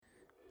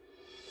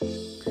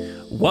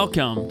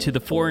Welcome to the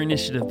 4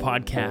 Initiative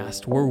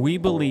podcast, where we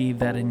believe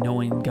that in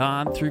knowing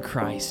God through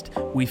Christ,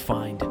 we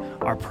find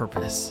our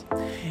purpose.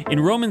 In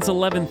Romans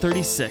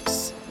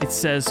 11:36, it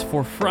says,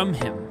 "For from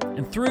him,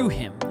 and through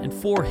him, and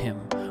for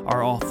him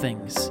are all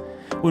things."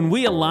 When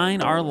we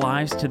align our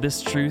lives to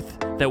this truth,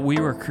 that we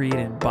were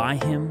created by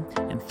him,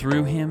 and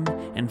through him,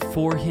 and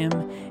for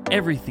him,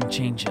 everything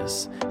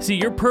changes. See,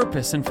 your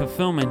purpose and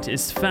fulfillment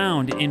is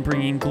found in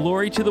bringing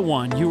glory to the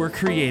one you were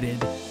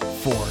created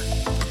for.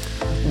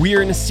 We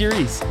are in a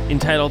series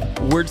entitled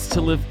Words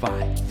to Live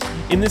By.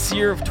 In this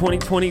year of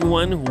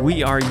 2021,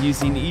 we are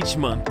using each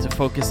month to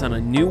focus on a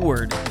new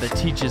word that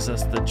teaches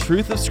us the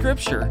truth of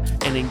Scripture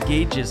and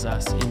engages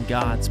us in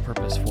God's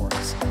purpose for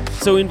us.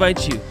 So I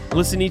invite you,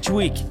 listen each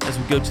week as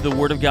we go to the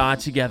Word of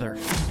God together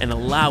and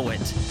allow it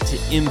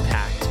to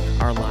impact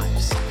our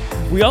lives.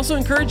 We also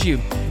encourage you,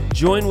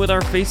 join with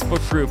our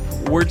Facebook group,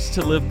 Words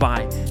to Live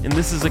By, and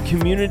this is a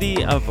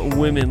community of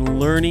women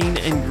learning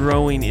and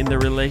growing in their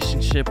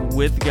relationship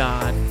with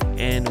God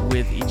and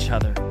with each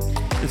other.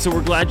 And so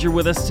we're glad you're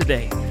with us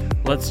today.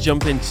 Let's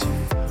jump into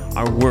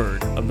our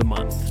Word of the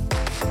Month.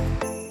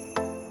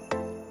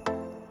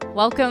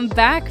 Welcome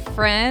back,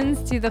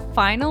 friends, to the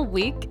final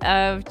week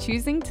of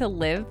choosing to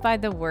live by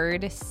the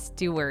word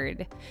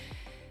steward.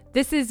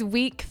 This is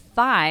week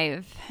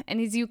 5, and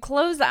as you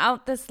close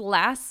out this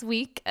last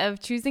week of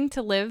choosing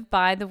to live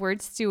by the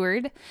word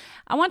steward,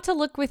 I want to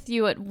look with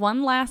you at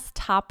one last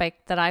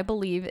topic that I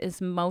believe is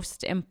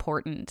most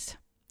important: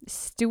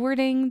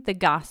 stewarding the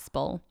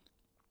gospel.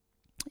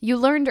 You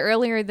learned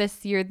earlier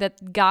this year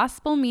that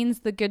gospel means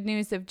the good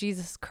news of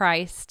Jesus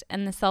Christ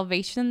and the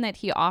salvation that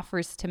he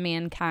offers to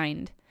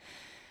mankind.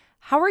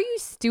 How are you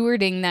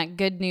stewarding that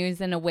good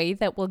news in a way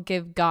that will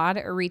give God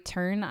a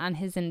return on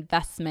his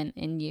investment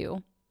in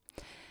you?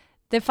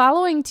 The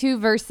following 2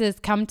 verses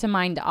come to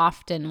mind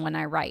often when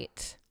I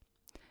write.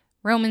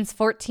 Romans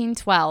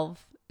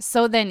 14:12,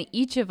 "So then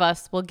each of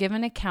us will give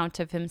an account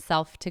of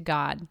himself to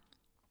God."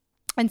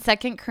 And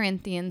 2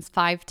 Corinthians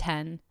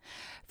 5:10,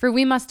 "For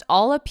we must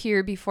all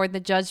appear before the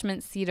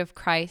judgment seat of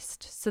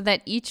Christ, so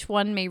that each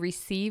one may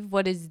receive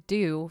what is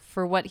due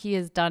for what he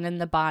has done in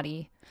the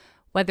body,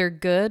 whether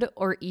good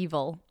or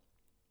evil."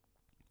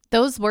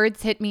 Those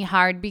words hit me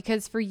hard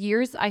because for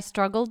years I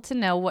struggled to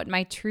know what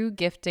my true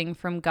gifting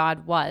from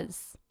God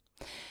was.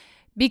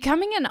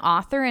 Becoming an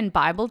author and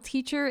Bible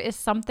teacher is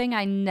something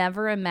I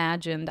never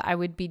imagined I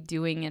would be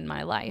doing in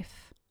my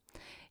life.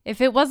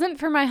 If it wasn't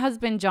for my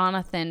husband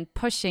Jonathan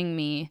pushing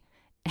me,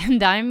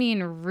 and I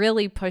mean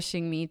really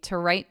pushing me, to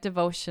write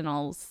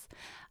devotionals,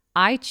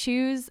 I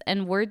Choose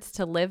and Words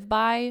to Live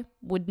By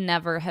would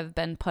never have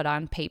been put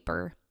on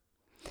paper.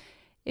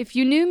 If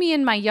you knew me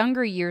in my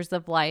younger years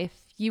of life,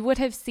 you would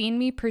have seen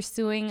me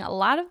pursuing a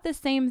lot of the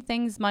same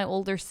things my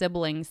older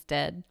siblings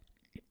did.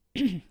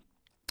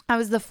 I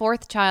was the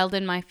 4th child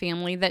in my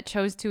family that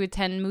chose to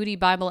attend Moody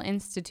Bible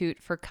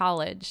Institute for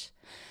college.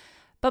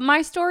 But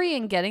my story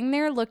in getting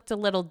there looked a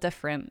little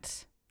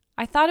different.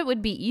 I thought it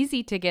would be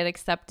easy to get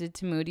accepted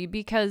to Moody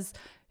because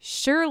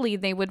surely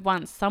they would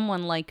want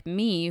someone like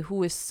me who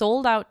was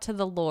sold out to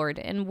the Lord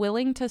and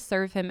willing to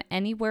serve him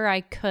anywhere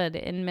I could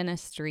in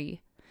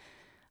ministry.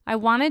 I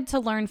wanted to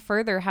learn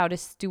further how to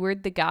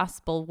steward the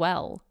gospel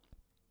well.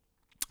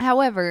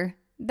 However,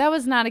 that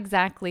was not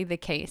exactly the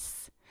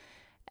case.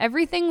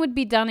 Everything would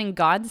be done in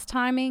God's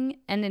timing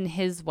and in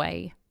his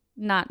way,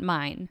 not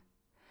mine.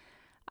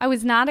 I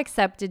was not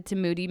accepted to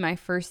Moody my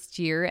first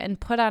year and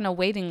put on a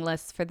waiting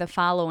list for the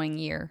following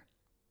year.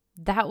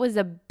 That was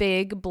a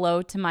big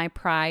blow to my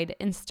pride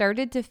and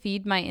started to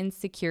feed my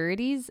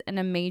insecurities in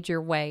a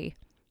major way.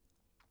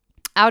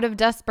 Out of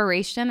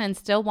desperation and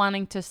still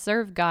wanting to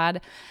serve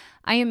God,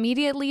 I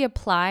immediately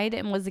applied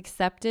and was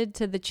accepted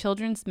to the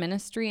Children's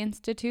Ministry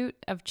Institute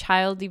of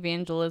Child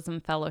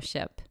Evangelism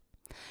Fellowship.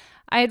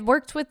 I had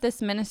worked with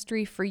this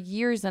ministry for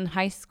years in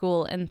high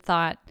school and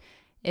thought,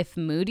 if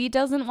Moody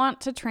doesn't want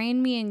to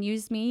train me and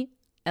use me,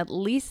 at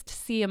least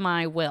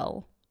CMI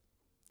will.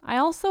 I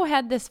also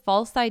had this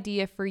false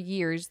idea for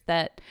years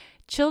that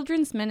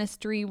children's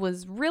ministry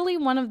was really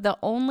one of the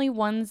only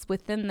ones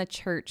within the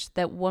church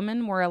that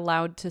women were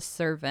allowed to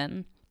serve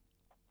in.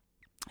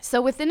 So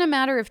within a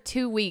matter of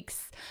 2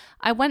 weeks,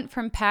 I went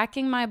from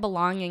packing my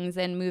belongings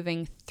and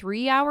moving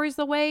 3 hours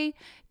away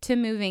to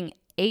moving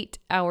 8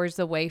 hours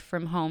away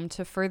from home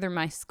to further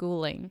my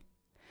schooling.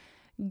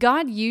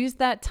 God used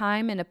that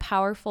time in a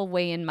powerful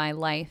way in my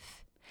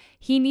life.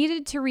 He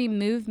needed to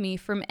remove me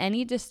from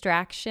any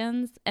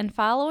distractions and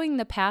following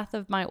the path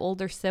of my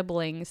older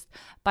siblings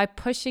by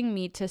pushing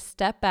me to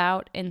step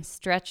out and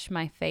stretch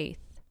my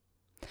faith.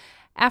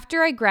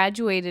 After I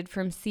graduated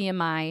from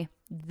CMI,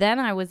 then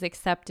I was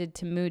accepted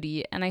to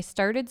Moody, and I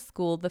started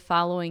school the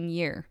following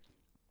year.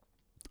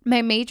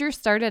 My major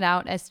started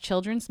out as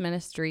children's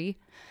ministry,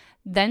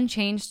 then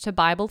changed to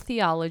Bible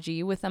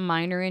theology with a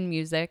minor in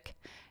music,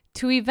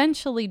 to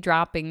eventually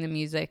dropping the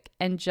music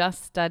and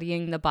just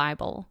studying the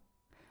Bible.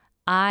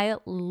 I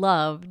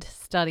loved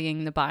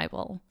studying the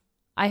Bible.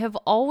 I have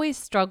always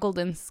struggled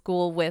in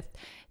school with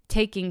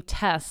taking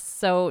tests.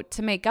 So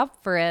to make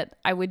up for it,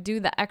 I would do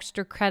the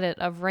extra credit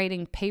of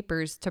writing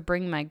papers to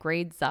bring my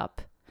grades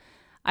up.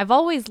 I've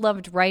always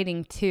loved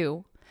writing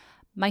too.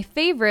 My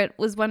favorite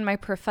was when my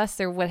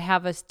professor would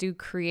have us do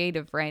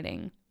creative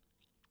writing.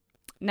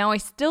 Now, I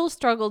still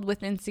struggled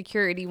with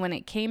insecurity when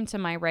it came to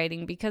my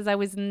writing because I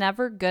was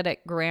never good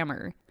at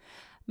grammar.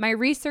 My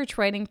research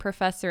writing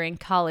professor in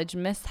college,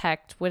 Miss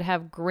Hecht, would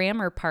have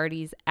grammar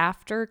parties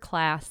after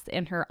class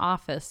in her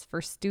office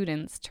for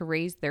students to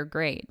raise their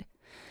grade.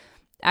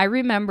 I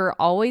remember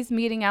always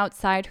meeting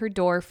outside her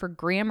door for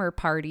grammar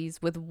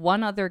parties with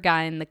one other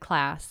guy in the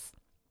class.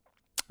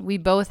 We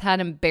both had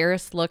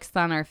embarrassed looks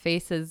on our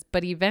faces,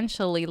 but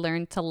eventually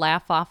learned to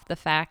laugh off the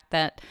fact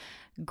that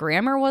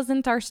grammar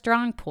wasn't our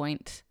strong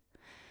point.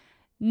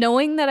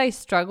 Knowing that I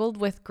struggled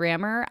with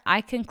grammar,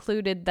 I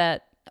concluded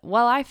that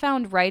while I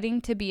found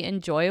writing to be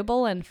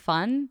enjoyable and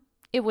fun,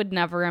 it would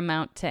never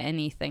amount to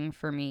anything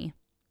for me.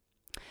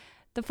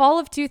 The fall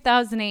of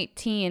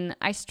 2018,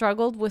 I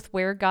struggled with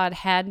where God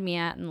had me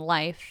at in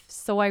life,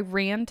 so I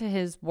ran to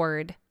His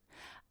Word.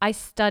 I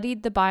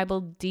studied the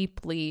Bible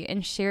deeply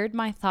and shared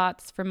my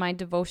thoughts from my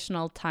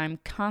devotional time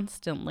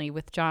constantly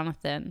with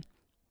Jonathan.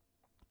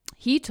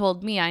 He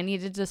told me I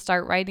needed to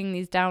start writing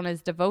these down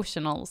as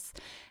devotionals,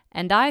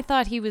 and I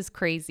thought he was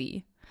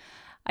crazy.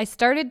 I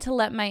started to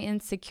let my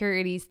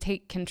insecurities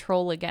take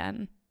control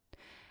again.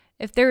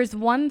 If there is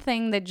one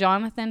thing that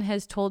Jonathan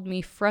has told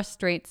me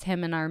frustrates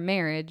him in our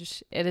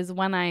marriage, it is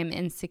when I am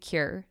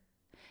insecure.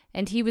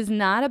 And he was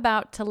not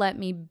about to let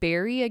me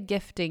bury a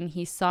gifting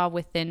he saw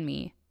within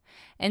me,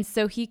 and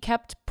so he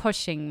kept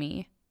pushing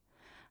me.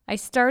 I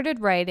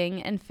started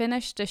writing and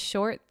finished a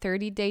short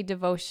 30-day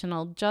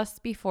devotional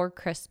just before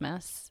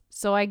Christmas,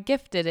 so I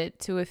gifted it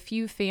to a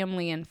few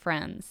family and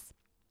friends.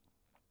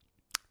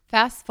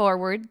 Fast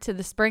forward to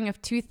the spring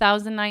of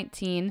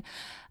 2019,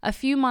 a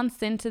few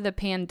months into the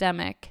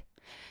pandemic.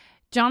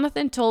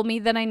 Jonathan told me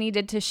that I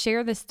needed to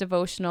share this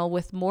devotional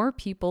with more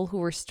people who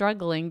were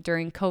struggling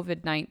during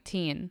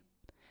COVID-19.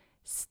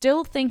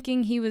 Still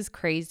thinking he was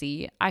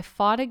crazy, I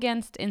fought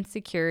against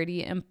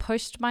insecurity and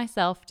pushed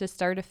myself to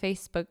start a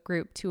Facebook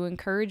group to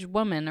encourage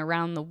women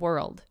around the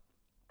world.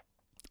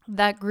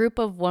 That group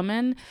of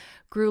women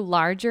grew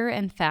larger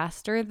and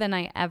faster than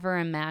I ever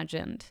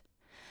imagined.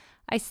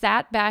 I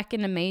sat back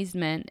in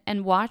amazement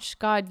and watched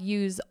God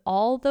use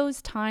all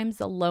those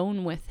times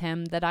alone with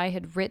Him that I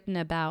had written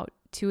about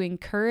to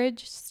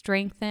encourage,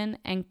 strengthen,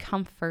 and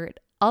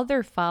comfort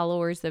other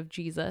followers of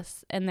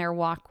Jesus in their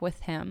walk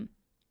with Him.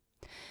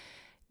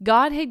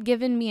 God had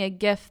given me a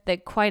gift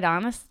that, quite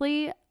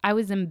honestly, I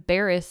was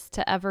embarrassed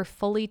to ever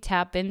fully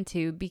tap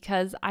into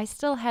because I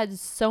still had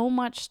so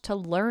much to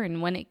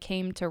learn when it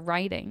came to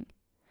writing.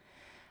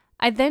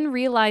 I then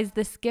realized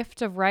this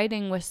gift of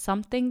writing was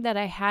something that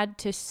I had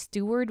to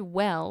steward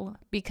well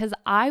because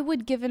I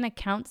would give an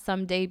account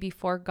someday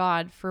before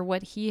God for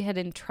what He had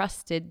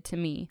entrusted to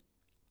me.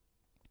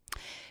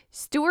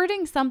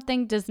 Stewarding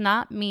something does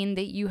not mean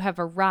that you have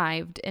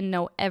arrived and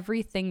know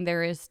everything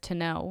there is to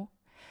know.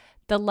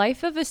 The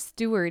life of a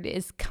steward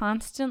is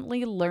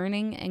constantly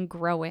learning and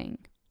growing.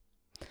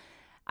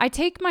 I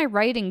take my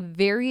writing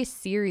very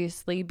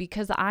seriously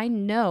because I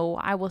know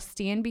I will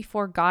stand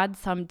before God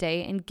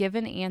someday and give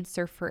an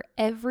answer for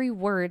every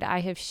word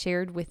I have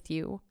shared with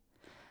you.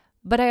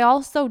 But I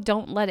also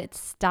don't let it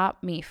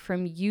stop me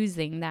from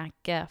using that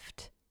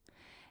gift.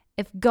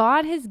 If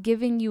God has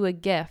given you a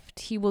gift,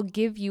 He will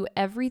give you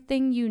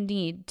everything you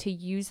need to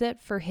use it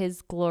for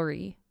His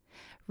glory.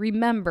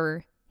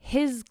 Remember,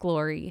 His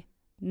glory,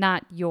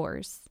 not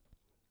yours.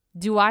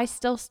 Do I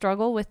still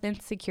struggle with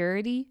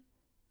insecurity?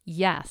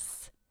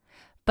 Yes.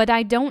 But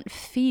I don't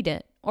feed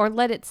it or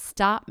let it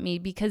stop me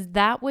because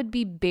that would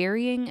be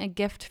burying a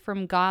gift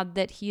from God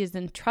that He has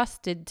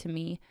entrusted to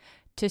me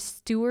to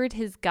steward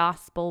His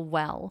gospel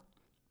well.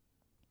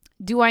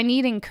 Do I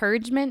need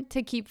encouragement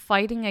to keep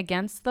fighting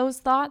against those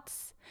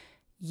thoughts?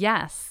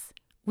 Yes.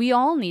 We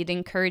all need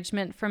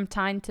encouragement from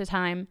time to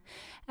time,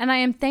 and I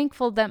am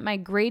thankful that my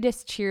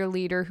greatest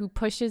cheerleader who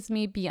pushes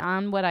me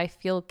beyond what I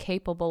feel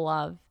capable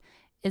of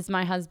is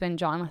my husband,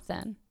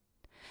 Jonathan.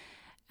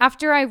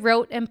 After I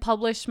wrote and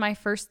published my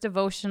first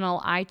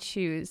devotional, I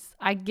Choose,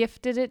 I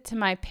gifted it to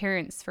my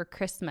parents for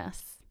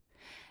Christmas.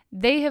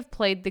 They have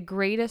played the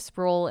greatest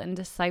role in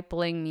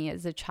discipling me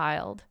as a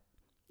child.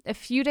 A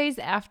few days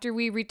after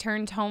we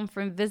returned home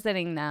from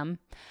visiting them,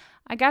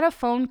 I got a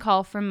phone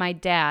call from my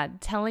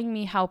dad telling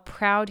me how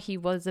proud he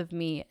was of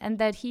me and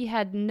that he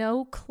had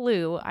no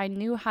clue I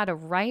knew how to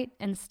write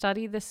and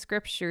study the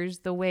scriptures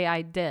the way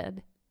I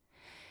did.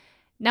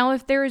 Now,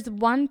 if there is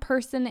one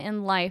person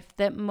in life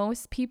that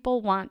most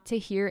people want to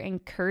hear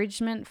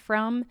encouragement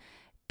from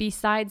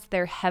besides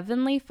their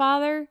heavenly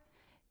father,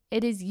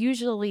 it is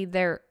usually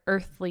their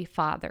earthly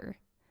father.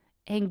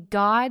 And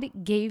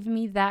God gave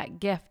me that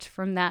gift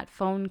from that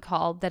phone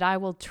call that I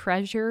will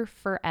treasure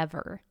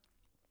forever.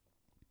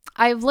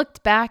 I've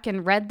looked back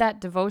and read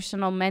that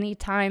devotional many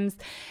times,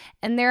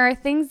 and there are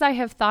things I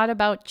have thought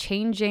about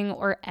changing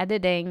or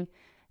editing,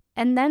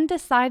 and then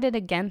decided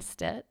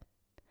against it.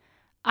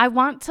 I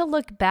want to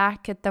look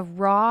back at the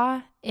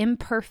raw,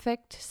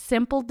 imperfect,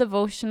 simple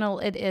devotional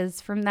it is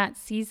from that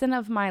season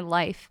of my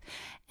life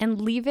and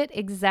leave it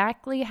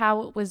exactly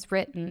how it was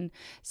written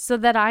so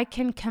that I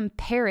can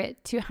compare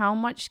it to how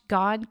much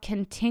God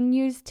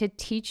continues to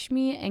teach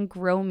me and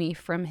grow me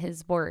from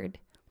His Word.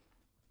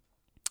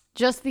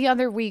 Just the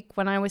other week,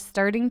 when I was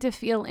starting to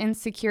feel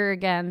insecure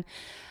again,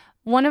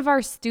 one of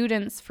our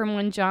students from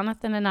when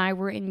Jonathan and I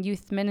were in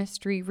youth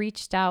ministry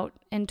reached out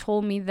and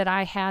told me that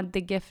I had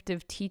the gift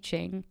of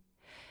teaching.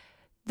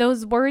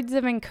 Those words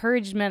of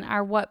encouragement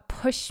are what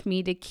pushed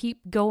me to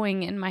keep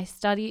going in my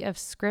study of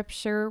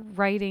scripture,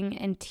 writing,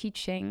 and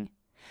teaching.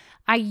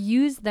 I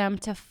use them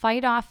to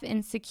fight off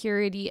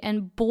insecurity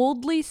and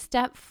boldly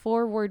step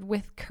forward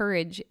with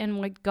courage in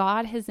what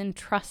God has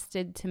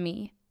entrusted to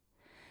me.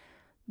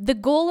 The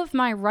goal of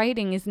my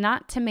writing is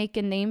not to make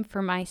a name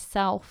for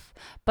myself,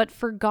 but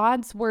for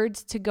God's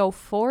words to go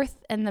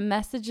forth and the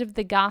message of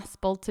the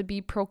gospel to be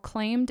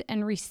proclaimed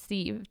and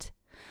received.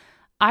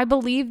 I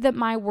believe that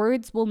my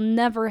words will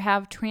never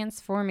have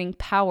transforming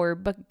power,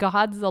 but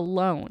God's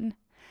alone.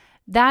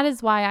 That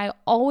is why I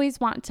always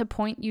want to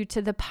point you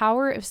to the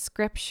power of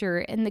Scripture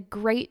and the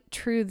great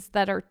truths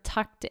that are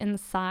tucked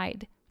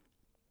inside.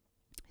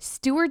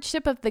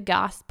 Stewardship of the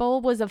gospel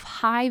was of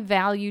high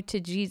value to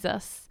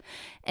Jesus,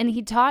 and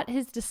He taught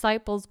His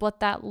disciples what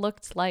that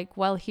looked like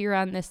while here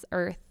on this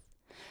earth.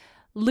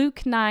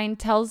 Luke 9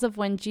 tells of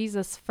when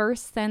Jesus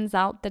first sends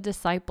out the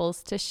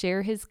disciples to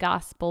share His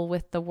gospel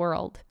with the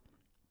world.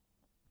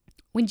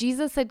 When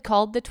Jesus had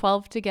called the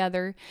 12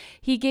 together,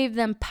 He gave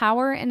them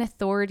power and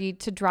authority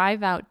to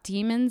drive out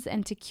demons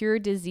and to cure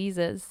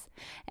diseases,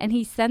 and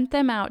He sent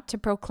them out to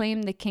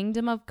proclaim the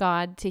kingdom of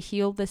God, to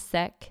heal the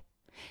sick.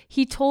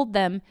 He told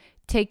them,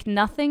 "Take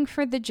nothing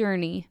for the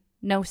journey,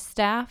 no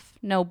staff,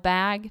 no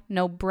bag,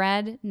 no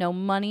bread, no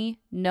money,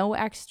 no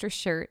extra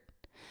shirt.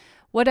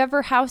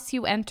 Whatever house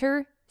you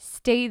enter,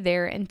 stay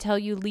there until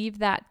you leave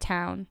that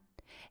town.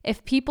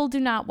 If people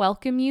do not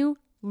welcome you,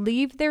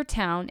 leave their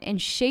town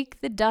and shake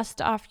the dust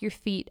off your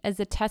feet as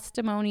a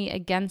testimony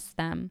against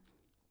them."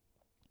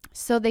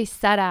 So they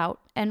set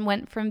out and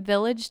went from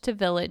village to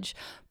village,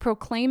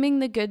 proclaiming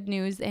the good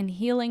news and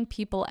healing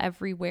people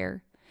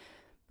everywhere.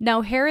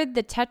 Now Herod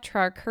the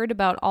Tetrarch heard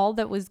about all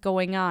that was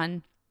going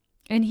on,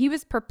 and he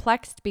was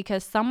perplexed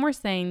because some were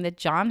saying that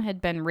John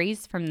had been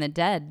raised from the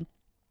dead,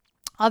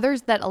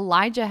 others that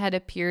Elijah had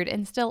appeared,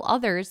 and still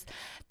others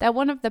that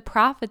one of the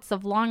prophets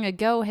of long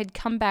ago had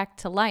come back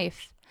to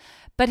life.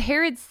 But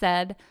Herod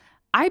said,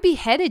 "I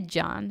beheaded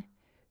John.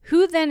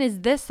 Who then is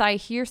this I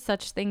hear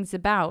such things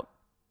about?"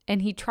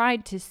 And he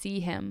tried to see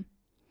him.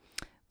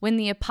 When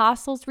the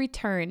apostles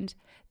returned,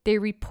 they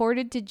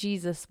reported to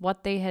Jesus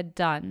what they had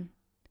done.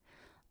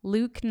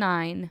 Luke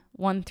 9,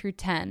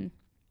 1-10.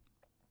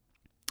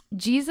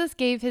 Jesus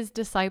gave His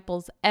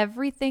disciples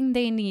everything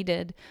they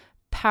needed,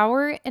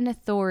 power and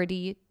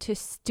authority to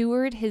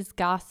steward His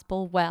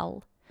gospel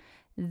well.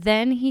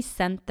 Then He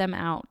sent them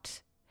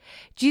out.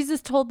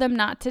 Jesus told them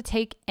not to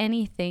take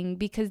anything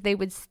because they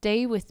would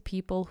stay with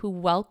people who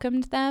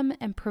welcomed them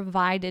and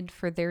provided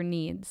for their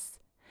needs.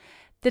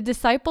 The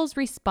disciples'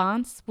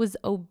 response was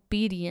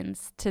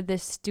obedience to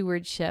this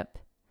stewardship.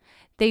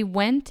 They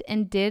went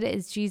and did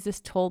as Jesus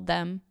told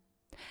them.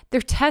 Their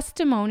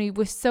testimony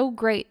was so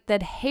great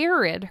that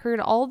Herod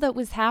heard all that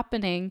was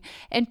happening,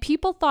 and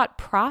people thought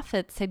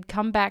prophets had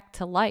come back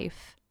to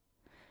life.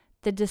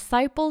 The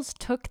disciples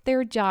took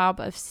their job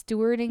of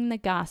stewarding the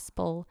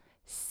gospel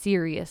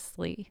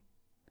seriously.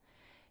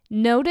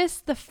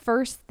 Notice the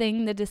first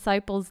thing the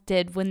disciples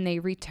did when they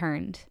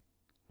returned.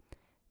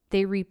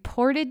 They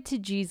reported to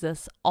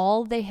Jesus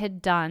all they had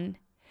done.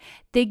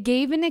 They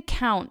gave an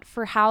account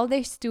for how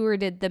they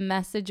stewarded the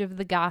message of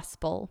the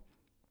gospel.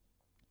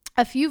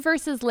 A few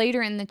verses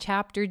later in the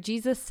chapter,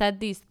 Jesus said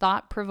these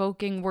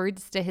thought-provoking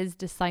words to His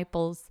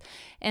disciples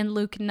in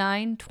Luke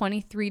 9,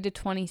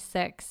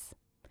 23-26.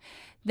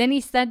 Then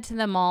He said to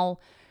them all,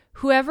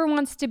 "Whoever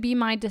wants to be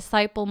my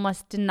disciple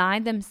must deny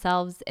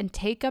themselves and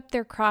take up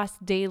their cross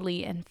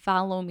daily and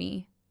follow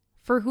me.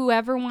 For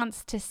whoever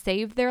wants to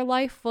save their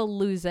life will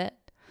lose it,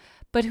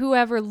 but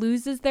whoever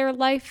loses their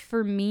life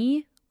for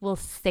me will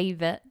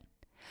save it.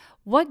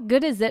 What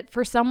good is it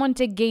for someone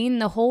to gain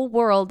the whole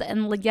world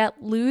and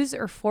yet lose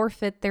or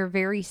forfeit their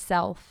very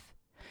self?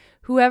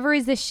 Whoever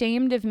is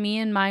ashamed of me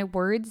and my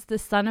words, the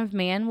Son of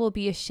Man will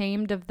be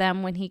ashamed of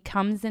them when He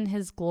comes in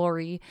His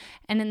glory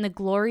and in the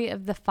glory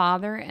of the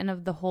Father and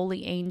of the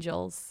holy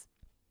angels."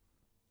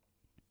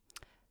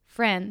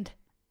 Friend,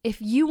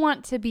 if you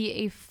want to be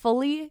a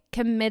fully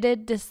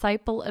committed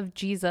disciple of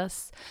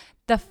Jesus,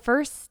 the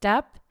first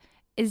step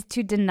is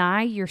to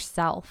deny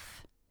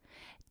yourself.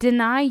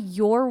 Deny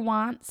your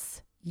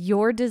wants,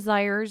 your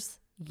desires,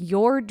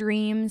 your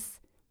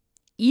dreams,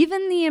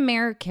 even the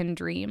American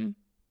dream.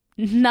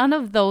 None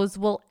of those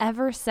will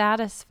ever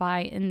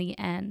satisfy in the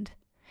end.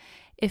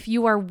 If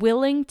you are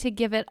willing to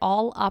give it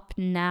all up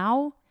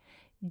now,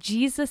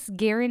 Jesus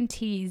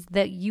guarantees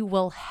that you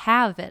will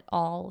have it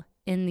all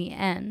in the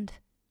end.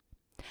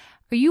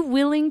 Are you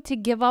willing to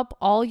give up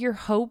all your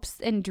hopes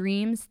and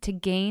dreams to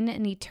gain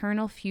an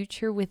eternal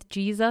future with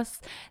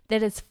Jesus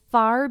that is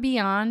far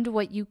beyond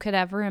what you could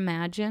ever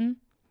imagine?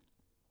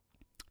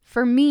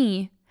 For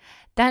me,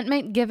 that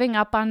meant giving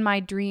up on my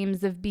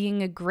dreams of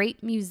being a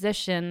great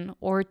musician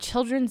or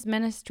children's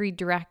ministry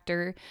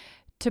director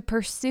to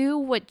pursue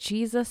what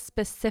Jesus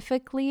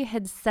specifically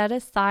had set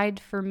aside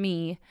for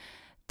me,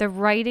 the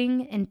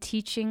writing and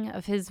teaching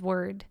of His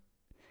Word.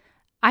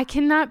 I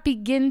cannot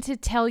begin to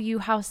tell you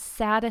how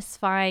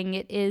satisfying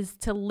it is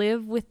to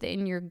live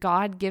within your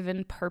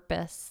God-given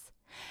purpose.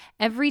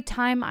 Every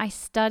time I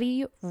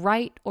study,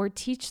 write, or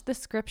teach the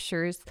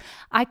scriptures,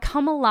 I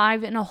come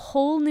alive in a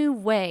whole new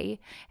way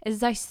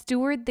as I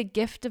steward the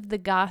gift of the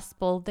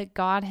gospel that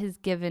God has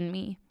given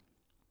me.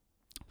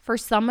 For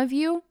some of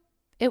you,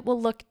 it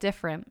will look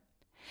different.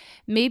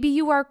 Maybe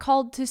you are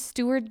called to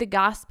steward the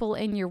gospel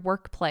in your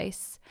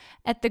workplace,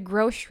 at the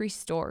grocery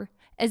store,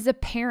 as a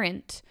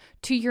parent,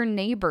 to your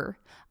neighbor,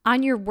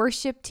 on your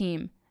worship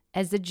team,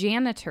 as a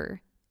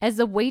janitor, as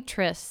a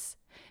waitress,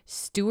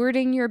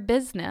 stewarding your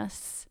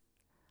business.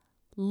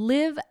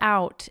 Live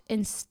out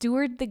and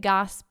steward the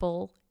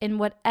gospel in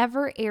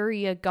whatever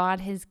area God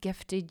has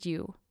gifted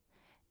you.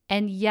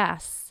 And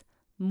yes,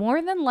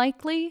 more than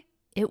likely,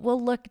 it will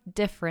look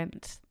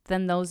different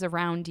than those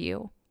around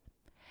you.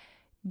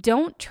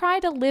 Don't try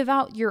to live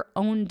out your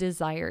own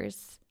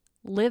desires.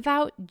 Live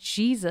out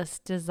Jesus'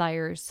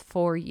 desires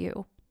for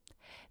you.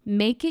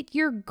 Make it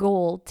your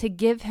goal to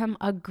give Him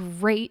a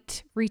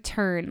great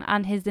return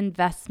on His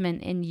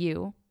investment in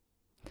you.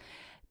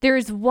 There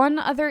is one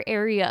other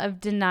area of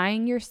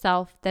denying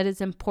yourself that is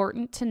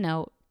important to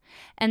note,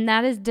 and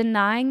that is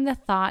denying the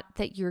thought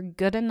that you're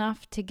good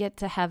enough to get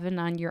to heaven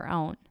on your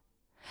own.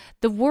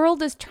 The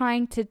world is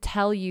trying to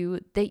tell you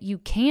that you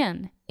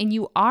can and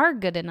you are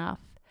good enough,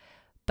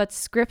 but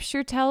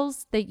Scripture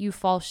tells that you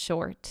fall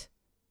short.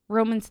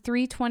 Romans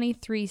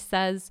 3:23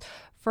 says,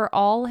 "For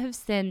all have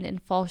sinned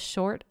and fall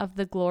short of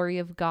the glory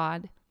of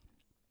God."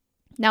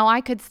 Now,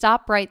 I could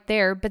stop right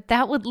there, but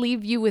that would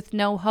leave you with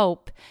no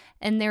hope,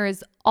 and there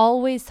is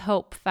always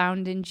hope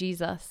found in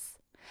Jesus.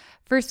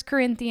 1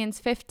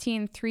 Corinthians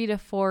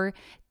 15:3-4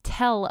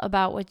 tell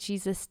about what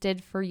Jesus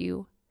did for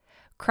you.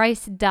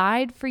 Christ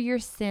died for your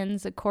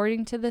sins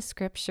according to the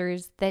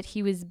Scriptures, that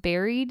He was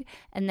buried,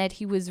 and that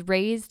He was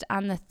raised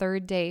on the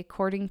third day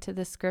according to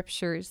the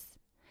Scriptures.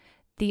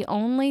 The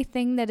only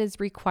thing that is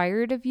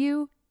required of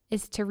you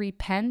is to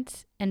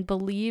repent and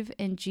believe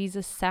in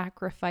Jesus'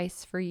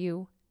 sacrifice for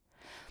you.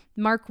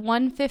 Mark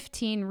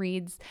 1:15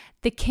 reads,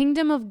 "The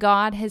kingdom of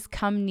God has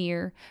come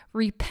near.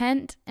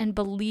 Repent and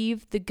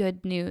believe the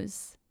good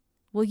news."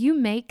 Will you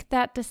make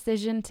that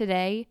decision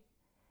today?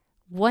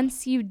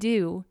 Once you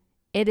do,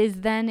 it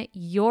is then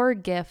your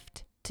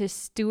gift to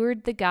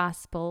steward the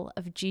gospel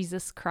of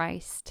Jesus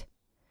Christ.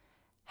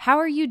 How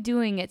are you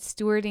doing at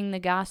stewarding the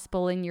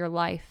gospel in your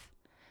life?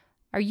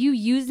 Are you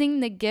using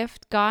the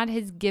gift God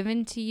has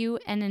given to you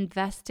and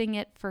investing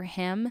it for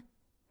Him?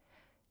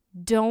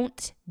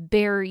 Don't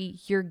bury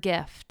your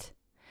gift.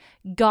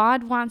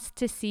 God wants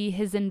to see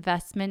His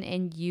investment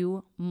in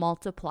you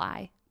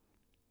multiply.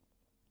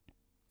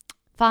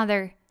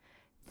 Father,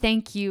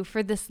 thank you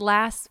for this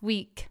last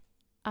week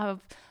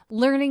of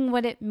learning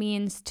what it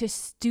means to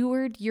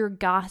steward your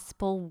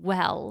gospel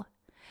well.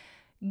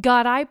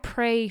 God, I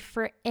pray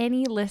for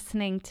any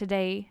listening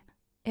today,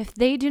 if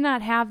they do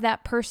not have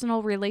that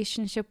personal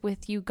relationship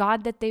with you,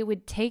 God, that they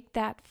would take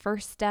that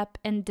first step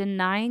in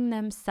denying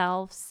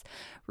themselves,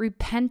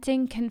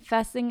 repenting,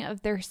 confessing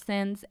of their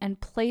sins,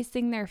 and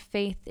placing their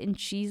faith in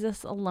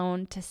Jesus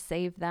alone to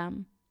save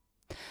them.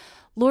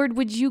 Lord,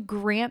 would you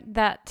grant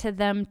that to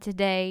them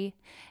today?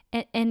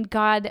 And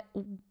God,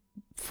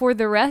 for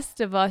the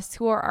rest of us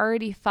who are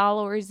already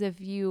followers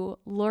of you,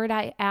 Lord,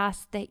 I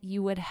ask that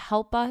you would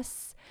help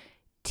us,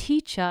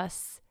 teach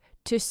us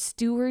to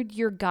steward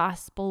your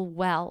gospel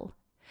well.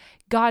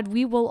 God,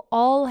 we will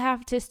all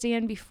have to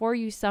stand before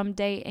you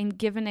someday and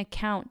give an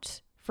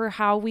account for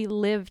how we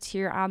lived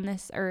here on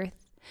this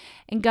earth.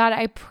 And God,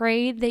 I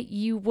pray that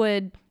you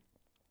would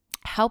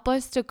help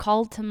us to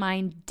call to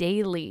mind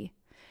daily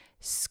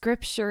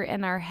Scripture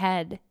in our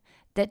head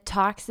that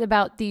talks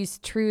about these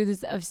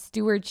truths of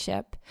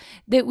stewardship,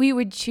 that we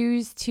would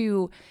choose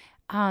to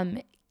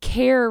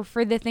care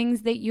for the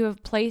things that you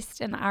have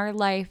placed in our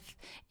life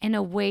in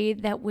a way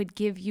that would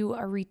give you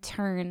a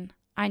return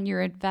on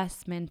your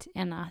investment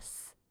in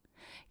us.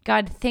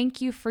 God, thank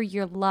you for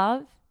your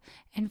love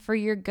and for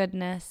your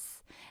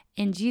goodness.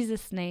 In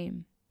Jesus'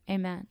 name,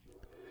 amen.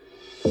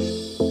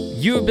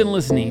 You have been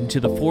listening to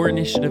the 4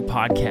 Initiative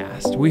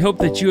podcast. We hope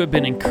that you have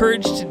been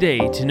encouraged today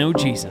to know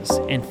Jesus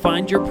and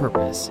find your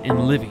purpose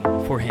in living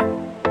for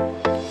Him.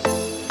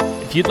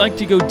 If you'd like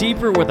to go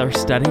deeper with our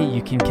study,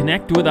 you can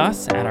connect with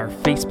us at our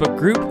Facebook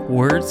group,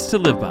 Words to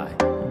Live By.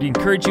 We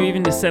encourage you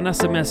even to send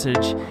us a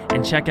message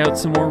and check out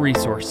some more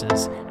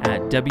resources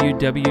at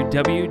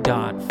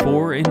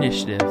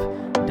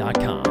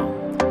www.4initiative.com.